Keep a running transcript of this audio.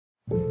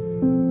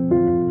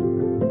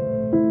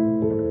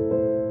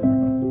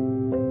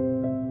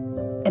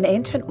An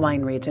ancient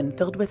wine region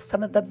filled with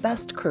some of the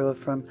best cru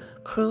from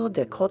Cru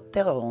de Côtes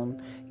du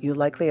Rhône you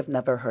likely have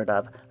never heard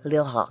of,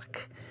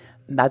 Lirac.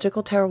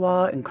 Magical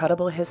terroir,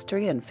 incredible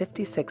history, and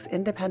 56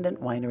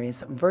 independent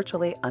wineries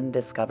virtually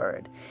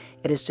undiscovered.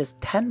 It is just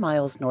 10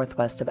 miles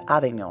northwest of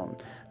Avignon,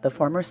 the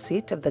former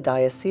seat of the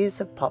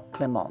Diocese of Pape.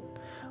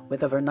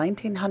 With over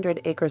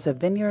 1,900 acres of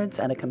vineyards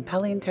and a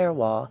compelling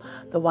terroir,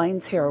 the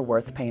wines here are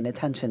worth paying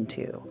attention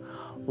to.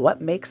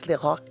 What makes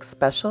Lirac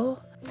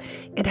special?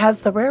 It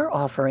has the rare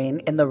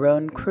offering in the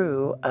Rhône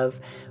cru of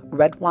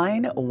red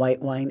wine,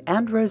 white wine,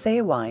 and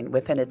rosé wine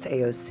within its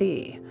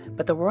AOC.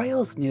 But the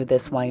royals knew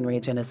this wine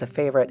region as a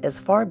favorite as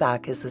far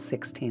back as the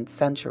 16th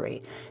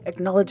century,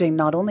 acknowledging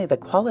not only the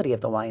quality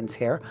of the wines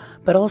here,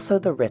 but also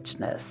the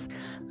richness.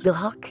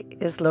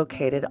 Lirac is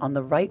located on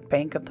the right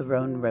bank of the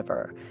Rhône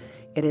River.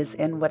 It is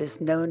in what is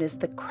known as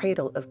the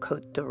cradle of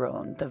Côtes du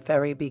Rhône, the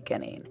very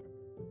beginning.